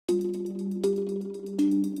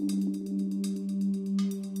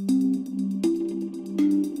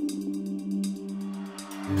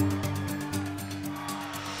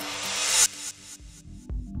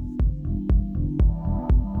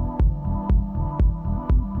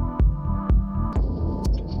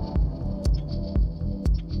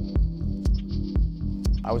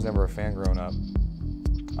I was never a fan growing up.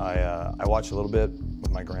 I watched a little bit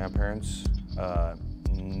with my grandparents.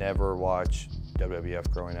 Never watched WWF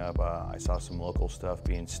growing up. I saw some local stuff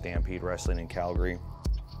being Stampede Wrestling in Calgary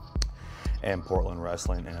and Portland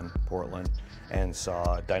Wrestling in Portland, and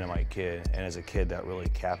saw Dynamite Kid. And as a kid, that really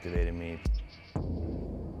captivated me.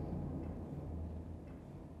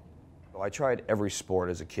 I tried every sport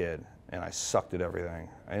as a kid, and I sucked at everything.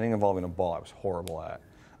 Anything involving a ball, I was horrible at.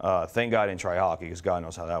 Thank God I didn't try hockey, because God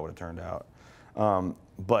knows how that would have turned out.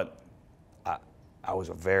 But I was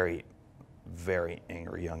a very, very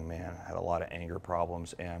angry young man. I had a lot of anger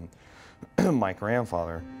problems, and my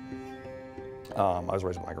grandfather, I was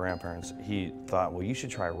raised with my grandparents, he thought, well, you should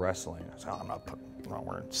try wrestling. I said, oh, I'm not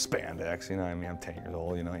wearing spandex, you know what I mean? I'm 10 years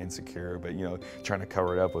old, you know, insecure, but, you know, trying to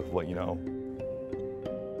cover it up with what, you know.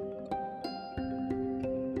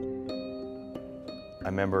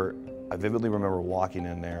 I vividly remember walking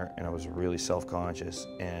in there, and I was really self-conscious,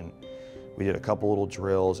 and we did a couple little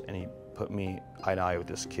drills, and he put me eye to eye with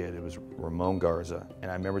this kid. It was Ramon Garza,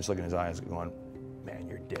 and I remember just looking in his eyes going, man,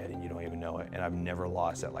 you're dead and you don't even know it. And I've never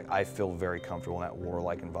lost that. Like, I feel very comfortable in that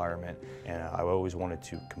warlike environment, and I always wanted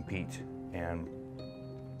to compete, and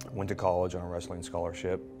went to college on a wrestling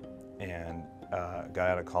scholarship, and got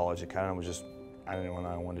out of college. It kind of was just, I didn't know what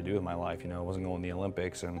I wanted to do with my life. You know, I wasn't going to the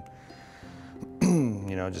Olympics, and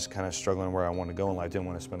you know, just kind of struggling where I wanted to go in life. Didn't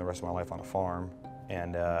want to spend the rest of my life on a farm,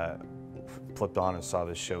 and flipped on and saw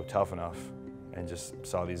this show Tough Enough, and just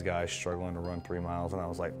saw these guys struggling to run 3 miles, and I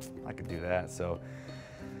was like, I could do that. So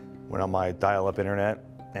went on my dial-up internet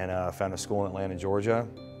and found a school in Atlanta, Georgia,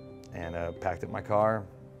 and packed up my car,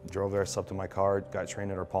 drove there, slept in my car, got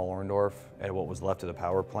trained under Paul Orndorff at what was left of the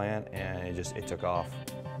power plant, and it took off.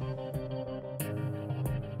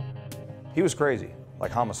 He was crazy,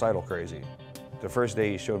 like homicidal crazy. The first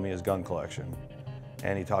day he showed me his gun collection,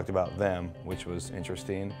 and he talked about them, which was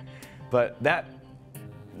interesting. But that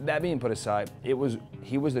being put aside, he was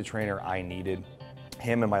the trainer I needed.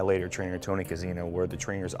 Him and my later trainer, Tony Casino, were the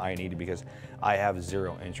trainers I needed, because I have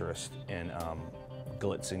zero interest in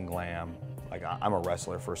glitz and glam. Like, I'm a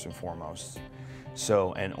wrestler first and foremost.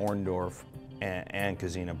 So, and Orndorff and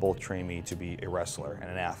Casino both trained me to be a wrestler and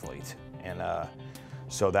an athlete. And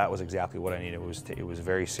so that was exactly what I needed. It was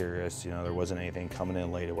very serious. You know, there wasn't anything coming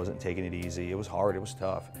in late. It wasn't taking it easy. It was hard. It was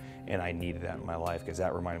tough. And I needed that in my life, because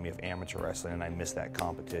that reminded me of amateur wrestling, and I missed that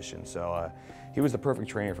competition. So he was the perfect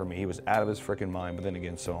trainer for me. He was out of his freaking mind, but then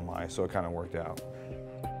again, so am I. So it kind of worked out.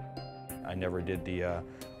 I never did the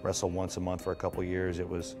wrestle once a month for a couple years. It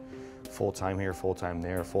was full-time here, full-time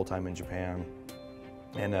there, full-time in Japan.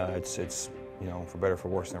 And it's, you know, for better or for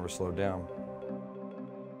worse, never slowed down.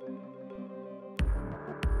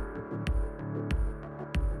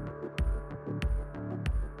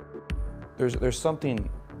 There's something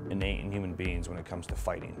innate in human beings when it comes to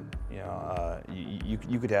fighting. You know,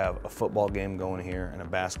 you could have a football game going here and a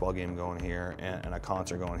basketball game going here and a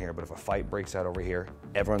concert going here, but if a fight breaks out over here,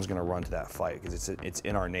 everyone's going to run to that fight, because it's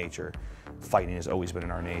in our nature. Fighting has always been in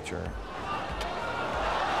our nature.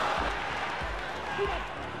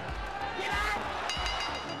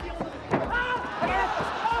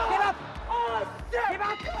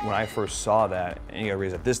 When I first saw that, and you gotta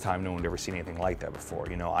realize at this time no one had ever seen anything like that before.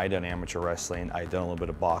 You know, I'd done amateur wrestling, I'd done a little bit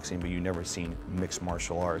of boxing, but you'd never seen mixed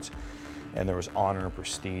martial arts. And there was honor and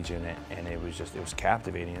prestige in it, and it was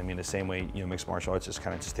captivating. I mean, the same way, you know, mixed martial arts is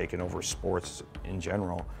kind of just taken over sports in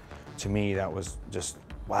general. To me, that was just,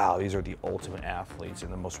 wow, these are the ultimate athletes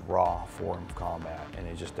in the most raw form of combat. And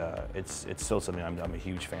it just, it's still something I'm a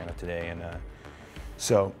huge fan of today. And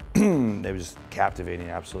so it was captivating,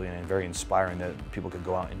 absolutely, and very inspiring that people could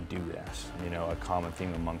go out and do this. You know, a common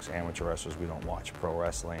theme amongst amateur wrestlers, we don't watch pro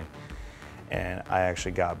wrestling. And I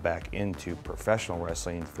actually got back into professional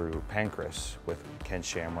wrestling through Pancras with Ken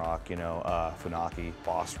Shamrock, you know, Funaki,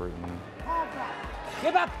 Boss Rutan.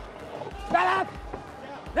 Give up! Stand up!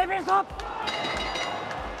 Lift yourself up!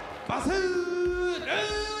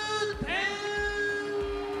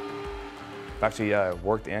 I've actually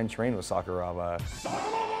worked and trained with Sakuraba.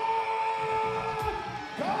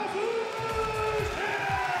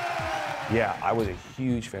 Yeah, I was a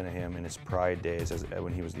huge fan of him in his Pride days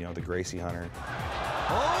when he was, you know, the Gracie Hunter.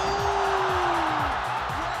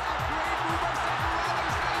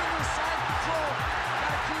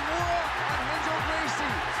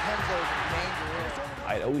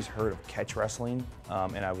 I'd always heard of catch wrestling,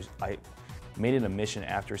 and I made it a mission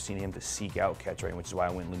after seeing him to seek out catch wrestling, which is why I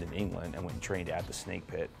went and lived in England and went and trained at the Snake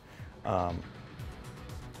Pit. I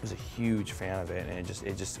was a huge fan of it, and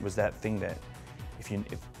it just was that thing that if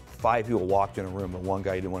 5 people walked in a room and one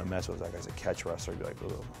guy you didn't want to mess with, that guy's a catch wrestler, you'd be like,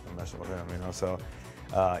 oh, I'm messing with him, you know. So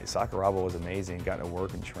Sakuraba was amazing. Got to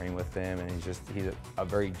work and train with him, and he's a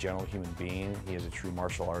very gentle human being. He is a true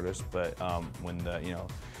martial artist, but when the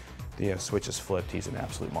switch is flipped, he's an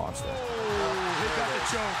absolute monster. Oh, he got the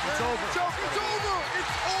choke. It's over. Choke. It's over.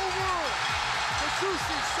 It's over.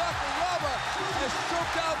 Tatsushi Sakuraba has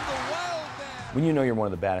choked out the wild man. When you know you're one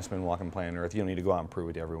of the baddest men walking planet Earth, you don't need to go out and prove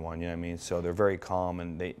it to everyone, you know what I mean? So they're very calm,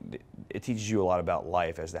 and it teaches you a lot about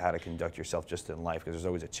life as to how to conduct yourself just in life, because there's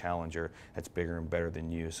always a challenger that's bigger and better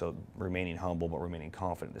than you. So remaining humble but remaining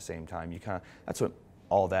confident at the same time, that's what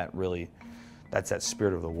all that really, that's that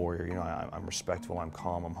spirit of the warrior. You know, I'm respectful, I'm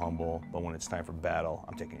calm, I'm humble, but when it's time for battle,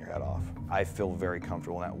 I'm taking your head off. I feel very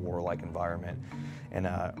comfortable in that warlike environment, and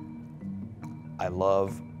I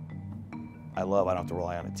don't have to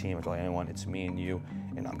rely on a team, I don't rely on anyone, it's me and you,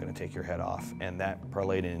 and I'm gonna take your head off. And that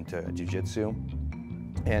parlayed into jiu-jitsu.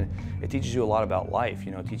 And it teaches you a lot about life,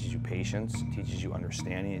 you know, it teaches you patience, it teaches you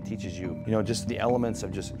understanding, it teaches you, you know, just the elements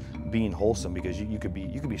of just being wholesome, because you could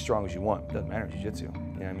be strong as you want, it doesn't matter in jiu-jitsu. You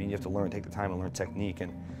know what I mean? You have to learn, take the time and learn technique,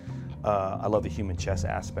 and I love the human chess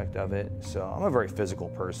aspect of it. So I'm a very physical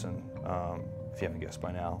person, if you haven't guessed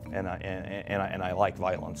by now, and I like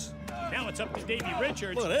violence. Now it's up to Davey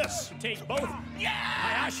Richards. Look at this. To take both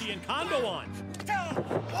Hayashi and Kondo on.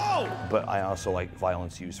 Whoa! But I also like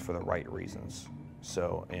violence used for the right reasons.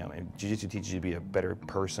 So, you know, jiu-jitsu teaches you to be a better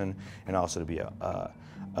person and also to be a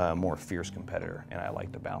more fierce competitor, and I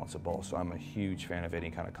like the balance of both. So I'm a huge fan of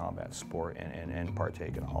any kind of combat sport and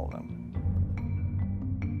partake in all of them.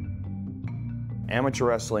 Amateur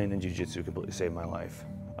wrestling and jiu-jitsu completely saved my life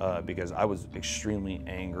because I was extremely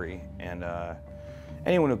angry, and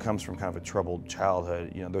anyone who comes from kind of a troubled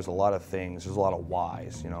childhood, you know, there's a lot of things, there's a lot of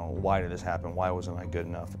whys, you know, why did this happen, why wasn't I good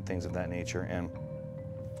enough, things of that nature. And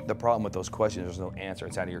the problem with those questions, there's no answer,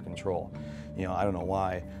 it's out of your control. You know, I don't know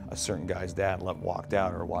why a certain guy's dad walked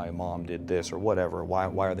out, or why mom did this, or whatever, why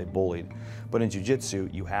are they bullied? But in jiu-jitsu,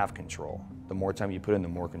 you have control. The more time you put in, the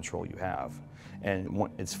more control you have. And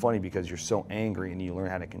it's funny because you're so angry and you learn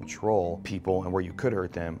how to control people, and where you could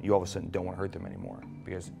hurt them, you all of a sudden don't want to hurt them anymore,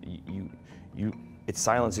 because it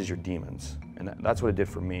silences your demons. And that's what it did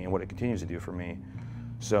for me, and what it continues to do for me.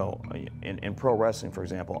 So in pro wrestling, for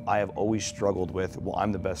example, I have always struggled with, well,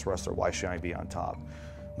 I'm the best wrestler, why should I be on top?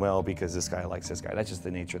 Well, because this guy likes this guy. That's just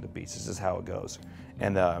the nature of the beast. This is how it goes.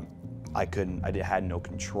 And I had no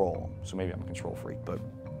control. So maybe I'm a control freak, but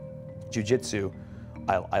jiu-jitsu,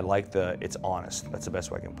 I like it's honest. That's the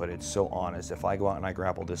best way I can put it. It's so honest. If I go out and I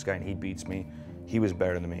grapple this guy and he beats me, he was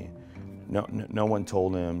better than me. No one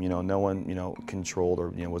told him, you know, no one, you know, controlled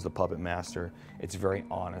or, you know, was the puppet master. It's very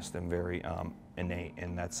honest and very innate,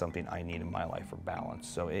 and that's something I need in my life for balance.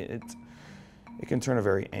 So it can turn a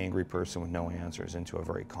very angry person with no answers into a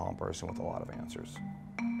very calm person with a lot of answers.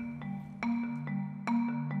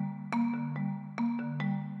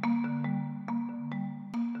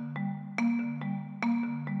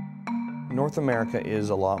 North America is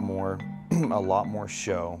a lot more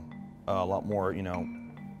show, a lot more, you know,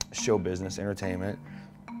 show business, entertainment.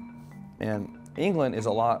 And England is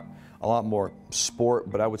a lot more sport,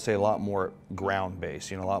 but I would say a lot more ground-based,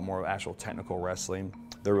 you know, a lot more actual technical wrestling.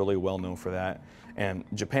 They're really well known for that. And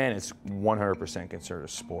Japan is 100% considered a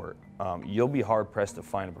sport. You'll be hard-pressed to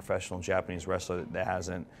find a professional Japanese wrestler that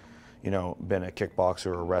hasn't, you know, been a kickboxer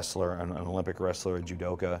or a wrestler, an Olympic wrestler, a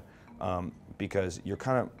judoka, because you're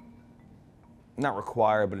kind of, not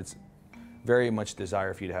required, but it's very much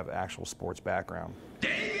desire for you to have an actual sports background.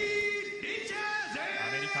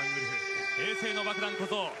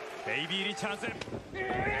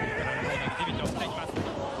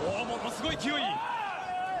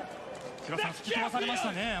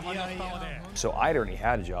 So I'd already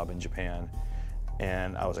had a job in Japan,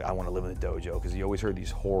 and I was like, I want to live in the dojo, because you always heard these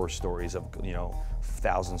horror stories of, you know,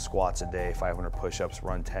 1,000 squats a day, 500 push-ups,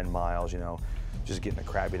 run 10 miles, you know, just getting the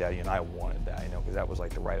crap beat out of you, and I wanted that, you know, because that was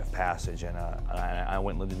like the rite of passage. And I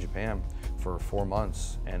went and lived in Japan for 4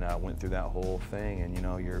 months, and went through that whole thing. And you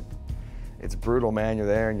know, it's brutal, man. You're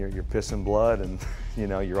there, and you're pissing blood, and you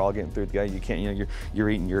know, you're all getting through the guy. You can't, you know, you're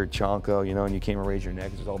eating your chonko, you know, and you can't even raise your neck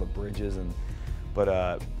because there's all the bridges. But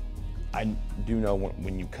I do know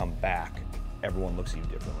when you come back, everyone looks at you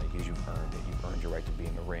differently because you've earned it. You've earned your right to be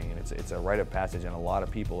in the ring, and it's a rite of passage. And a lot of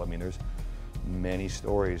people, I mean, there's many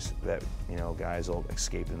stories that, you know, guys will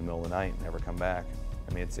escape in the middle of the night and never come back.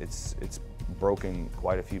 I mean, it's broken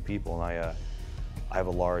quite a few people, and I have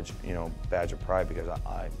a large, you know, badge of pride, because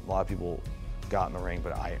a lot of people got in the ring,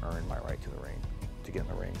 but I earned my right to the ring, to get in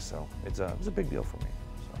the ring. So it's a big deal for me.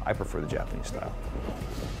 So I prefer the Japanese style.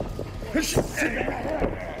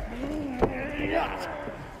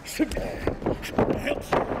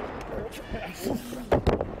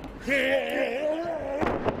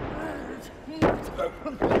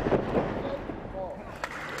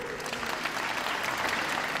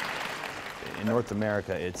 In North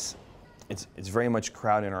America, it's very much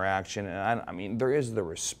crowd interaction, and I mean there is the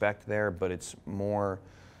respect there, but it's more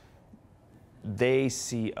they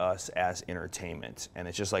see us as entertainment, and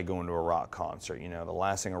it's just like going to a rock concert. You know, the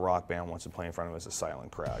last thing a rock band wants to play in front of is a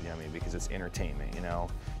silent crowd. You know what I mean? Because it's entertainment. You know,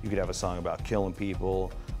 you could have a song about killing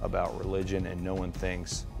people, about religion, and no one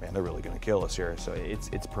thinks, man, they're really going to kill us here. So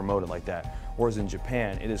it's promoted like that. Whereas in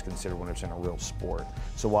Japan, it is considered 100% a real sport.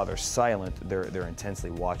 So while they're silent, they're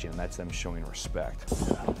intensely watching, and that's them showing respect.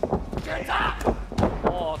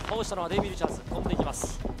 もう倒したのはデイビー・リチャーズ飛んでいきま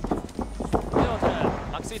す。手を取る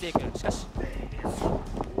巻きついていく。しかし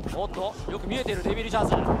おっとよく見えているデイビー・リチャー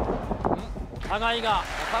ズ。お互いの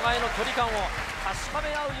距離感を確か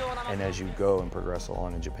め合うような。 And as you go and progress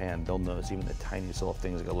along in Japan, they'll notice even the tiniest little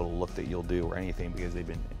things, like a little look that you'll do or anything, because they've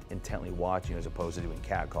been intently watching as opposed to doing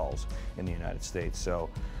catcalls in the United States. So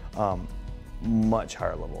much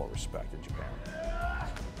higher level of respect in Japan.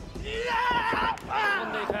 飛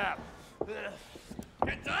んでいく。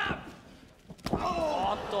お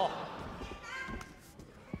っと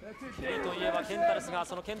ケリといえばケンタレスが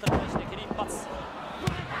そのケンタに対してケリ一発叩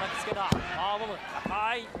きつけたパワーボム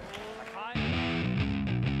高い。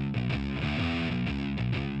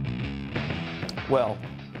Well,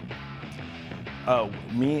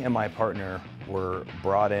 me and my partner were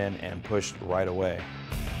brought in and pushed right away.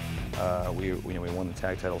 We won the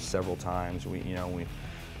tag title several times.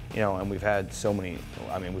 And we've had so many.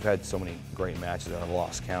 I mean, we've had so many great matches that I've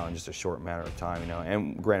lost count in just a short matter of time. You know,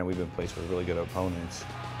 and granted, we've been placed with really good opponents.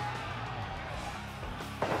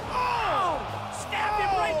 Oh! Stabbed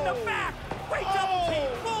him right in the back! Great double team!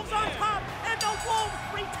 Wolves on top! And the Wolves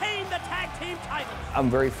retain the tag team titles! I'm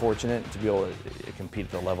very fortunate to be able to compete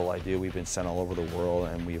at the level I do. We've been sent all over the world,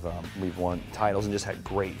 and we've won titles and just had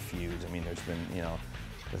great feuds. I mean, there's been, you know,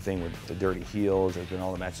 the thing with the Dirty Heels, there's been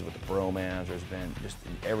all the matches with the Bromans, there's been just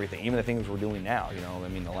everything, even the things we're doing now, you know. I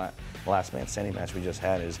mean, the last man standing match we just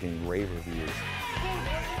had is getting rave reviews.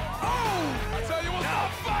 Oh! I tell you what's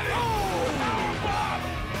not funny! Oh! No!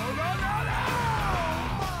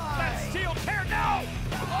 Let's steel tear now!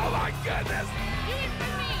 Oh my goodness! Do it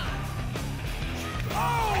for me!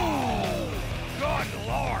 Oh! Good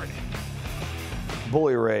Lord!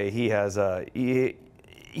 Bully Ray, he has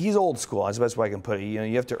he's old school. That's the best way I can put it. You know,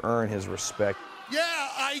 you have to earn his respect. Yeah,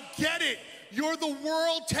 I get it. You're the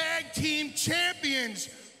World Tag Team Champions,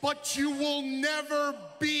 but you will never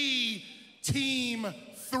be Team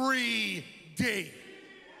 3D.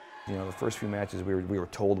 You know, the first few matches we were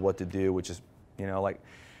told what to do, which is, you know, like,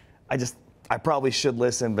 I probably should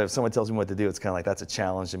listen, but if someone tells me what to do, it's kind of like that's a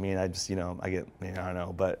challenge to me, and I just, you know, I get, you know, I don't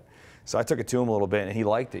know, but so I took it to him a little bit, and he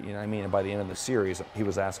liked it, you know what I mean? And by the end of the series, he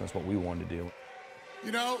was asking us what we wanted to do.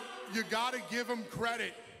 You know, you gotta give him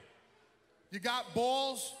credit. You got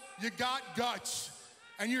balls, you got guts,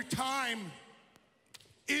 and your time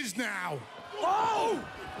is now. Oh!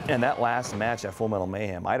 And that last match at Full Metal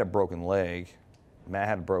Mayhem, I had a broken leg, Matt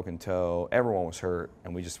had a broken toe, everyone was hurt,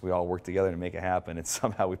 and we all worked together to make it happen, and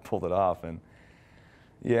somehow we pulled it off, and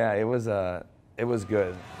yeah, it was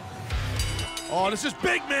good. Oh, this is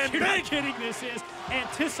big, man, You're big! not kidding, this is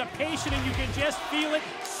anticipation, and you can just feel it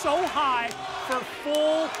so high for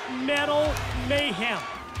Full Metal Mayhem.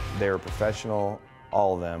 They were professional,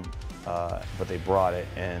 all of them, but they brought it,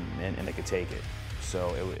 and they could take it.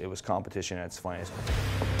 So it was competition at its finest.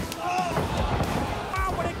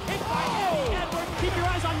 Wow, what a kick by Eddie Edwards. Keep your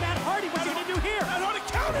eyes on Matt Hardy. What's he going to do here? Matt Hardy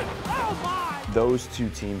counted! Oh, my! Those two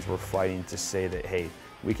teams were fighting to say that, hey,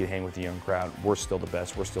 we could hang with the young crowd. We're still the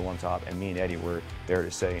best. We're still on top. And me and Eddie were there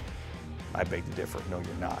to say, I beg to differ. No,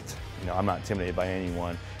 you're not. You know, I'm not intimidated by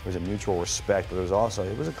anyone. There was a mutual respect, but it was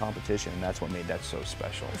a competition, and that's what made that so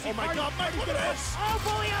special. Oh my God, Mike, look at this! Oh,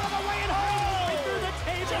 Bully out of the way, and Hardy right through the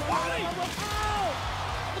table. Hardy! Oh!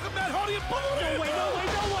 Look at Matt Hardy and Bully! No way, no way,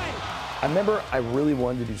 no way! I remember I really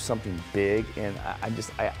wanted to do something big, and I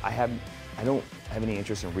don't have any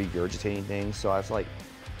interest in regurgitating things, so I was like,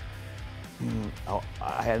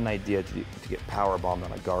 I had an idea to get power bombed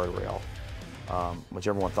on a guardrail, which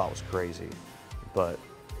everyone thought was crazy, but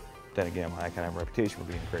then again, I kind of have a reputation for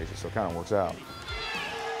being crazy, so it kind of works out.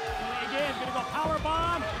 Again, gonna go power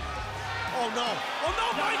bomb. Oh no! Oh no,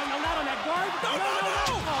 Mike! No, not on that guard. No!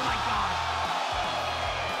 Oh my God!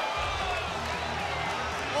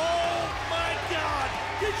 Oh my God!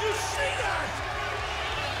 Did you see that?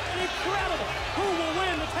 Incredible! Who will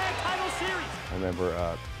win the tag title series? I remember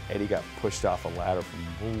Eddie got pushed off a ladder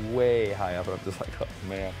from way high up, and I'm just like, oh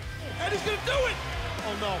man. Eddie's gonna do it!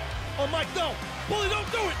 Oh no! Oh Mike, no! Bully, don't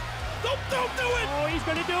do it! Don't do it! Oh, he's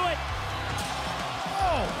gonna do it.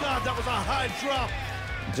 Oh, God, that was a high drop.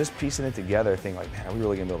 Just piecing it together, thinking like, man, are we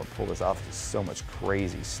really gonna be able to pull this off? There's so much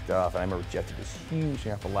crazy stuff. And I remember Jeff did this huge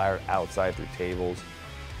half a ladder outside through tables.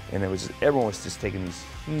 And everyone was just taking these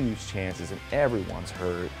huge chances, and everyone's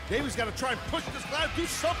hurt. Davey's got to try and push this guy, do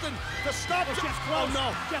something to stop Jeff. Jeff's close. Oh,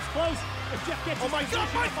 no. Jeff's close. If Jeff gets Oh, my God,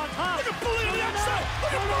 Mike. up on top. Look at Bully on the outside.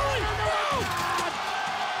 Look at Bully.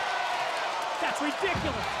 That's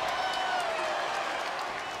ridiculous.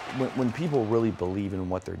 When people really believe in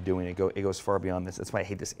what they're doing, it goes far beyond this. That's why I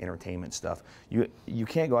hate this entertainment stuff. You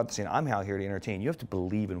can't go out there saying, I'm out here to entertain. You have to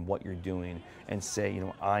believe in what you're doing and say, you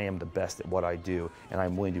know, I am the best at what I do, and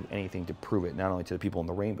I'm willing to do anything to prove it, not only to the people in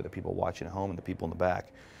the ring, but the people watching at home and the people in the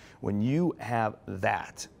back. When you have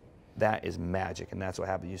that is magic, and that's what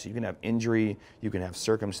happens to you. So you can have injury, you can have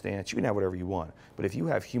circumstance, you can have whatever you want. But if you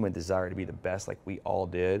have human desire to be the best like we all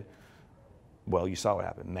did, well, you saw what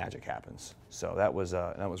happened. Magic happens. So that was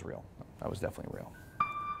real. That was definitely real.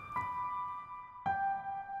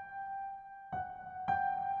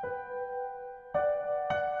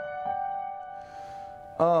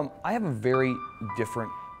 I have a very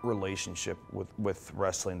different relationship with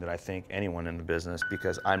wrestling than I think anyone in the business,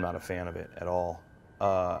 because I'm not a fan of it at all.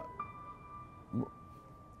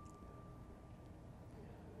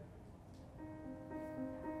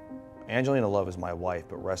 Angelina Love is my wife,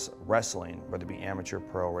 but wrestling, whether it be amateur,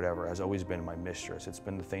 pro, or whatever, has always been my mistress. It's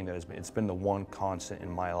been the thing that it's been the one constant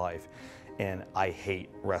in my life. And I hate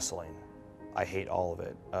wrestling. I hate all of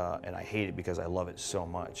it. And I hate it because I love it so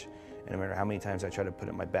much. And no matter how many times I try to put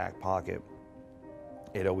it in my back pocket,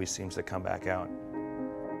 it always seems to come back out.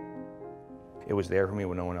 It was there for me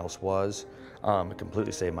when no one else was. It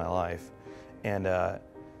completely saved my life. And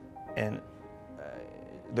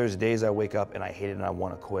there's days I wake up and I hate it and I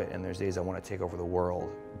want to quit, and there's days I want to take over the world.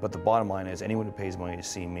 But the bottom line is, anyone who pays money to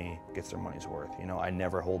see me gets their money's worth. You know, I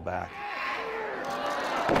never hold back.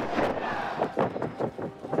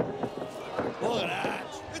 Look at that.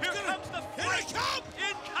 Here comes the fight.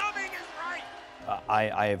 Incoming is right.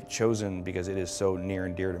 I have chosen, because it is so near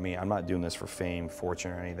and dear to me, I'm not doing this for fame, fortune,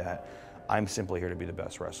 or any of that. I'm simply here to be the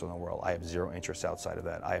best wrestler in the world. I have zero interest outside of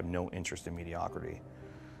that. I have no interest in mediocrity.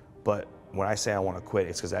 But when I say I want to quit,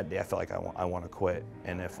 it's because that day I feel like I want to quit.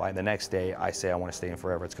 And if the next day I say I want to stay in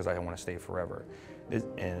forever, it's because I want to stay forever.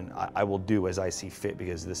 And I will do as I see fit,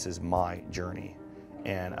 because this is my journey.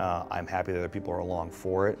 And I'm happy that other people are along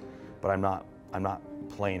for it, but I'm not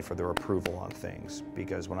playing for their approval on things,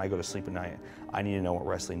 because when I go to sleep at night, I need to know what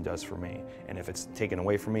wrestling does for me. And if it's taken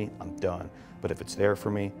away from me, I'm done. But if it's there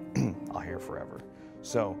for me, I'll hear forever.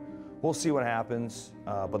 So we'll see what happens,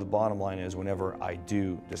 but the bottom line is, whenever I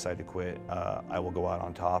do decide to quit, I will go out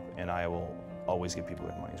on top, and I will always give people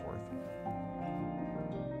their money's worth.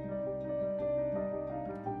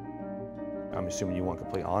 I'm assuming you want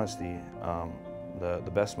complete honesty.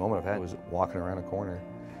 The best moment I've had was walking around a corner,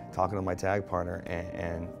 talking to my tag partner,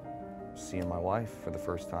 and seeing my wife for the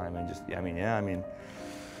first time, and just,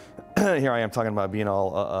 here I am talking about being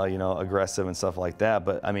all, aggressive and stuff like that.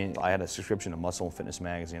 But I mean, I had a subscription to Muscle and Fitness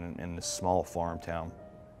magazine in this small farm town.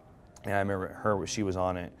 And I remember she was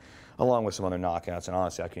on it, along with some other knockouts. And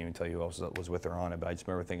honestly, I can't even tell you who else was with her on it. But I just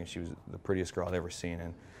remember thinking she was the prettiest girl I'd ever seen.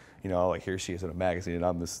 And, like, here she is in a magazine, and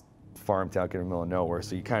I'm this farm town kid in the middle of nowhere.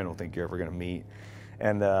 So you kind of don't think you're ever going to meet.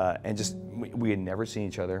 And just, we had never seen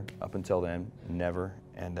each other up until then, never.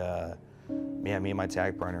 And me and my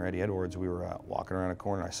tag partner, Eddie Edwards, we were walking around a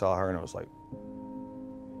corner. I saw her, and I was like,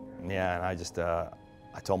 yeah. And I just, I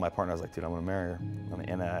told my partner, I was like, dude, I'm gonna marry her.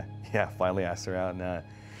 And finally asked her out, and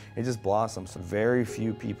it just blossomed. So very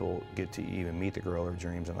few people get to even meet the girl of their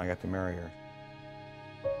dreams, and I got to marry her.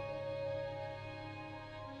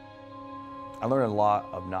 I learned a lot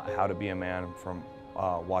of how to be a man from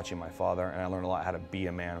watching my father, and I learned a lot how to be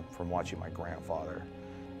a man from watching my grandfather.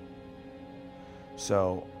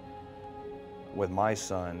 So with my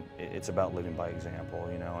son, it's about living by example,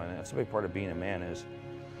 and that's a big part of being a man is,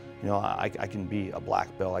 I can be a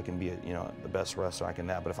black belt, I can be the best wrestler, I can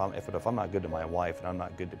that, but if I'm not good to my wife, and I'm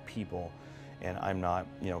not good to people, and I'm not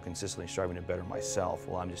consistently striving to better myself,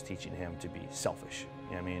 well, I'm just teaching him to be selfish,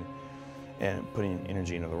 you know what I mean, and putting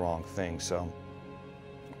energy into the wrong thing. So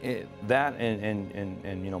that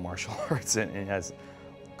and martial arts and has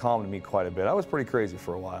calmed me quite a bit. I was pretty crazy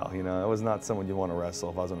for a while, I was not someone you want to wrestle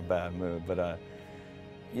if I was in a bad mood, but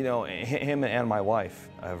him and my wife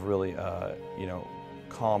have really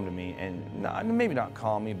calmed me, and maybe not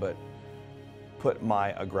calmed me, but put my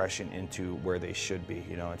aggression into where they should be,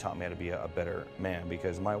 and taught me how to be a better man.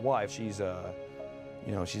 Because my wife, she's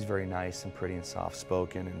she's very nice and pretty and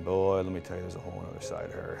soft-spoken, and boy, let me tell you, there's a whole other side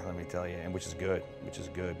of her, let me tell you, and which is good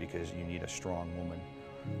because you need a strong woman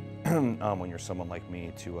when you're someone like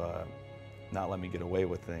me to not let me get away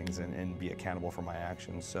with things and be accountable for my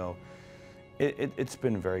actions. So it's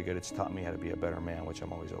been very good. It's taught me how to be a better man, which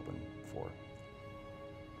I'm always open for.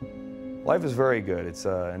 Life is very good,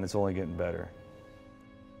 and it's only getting better.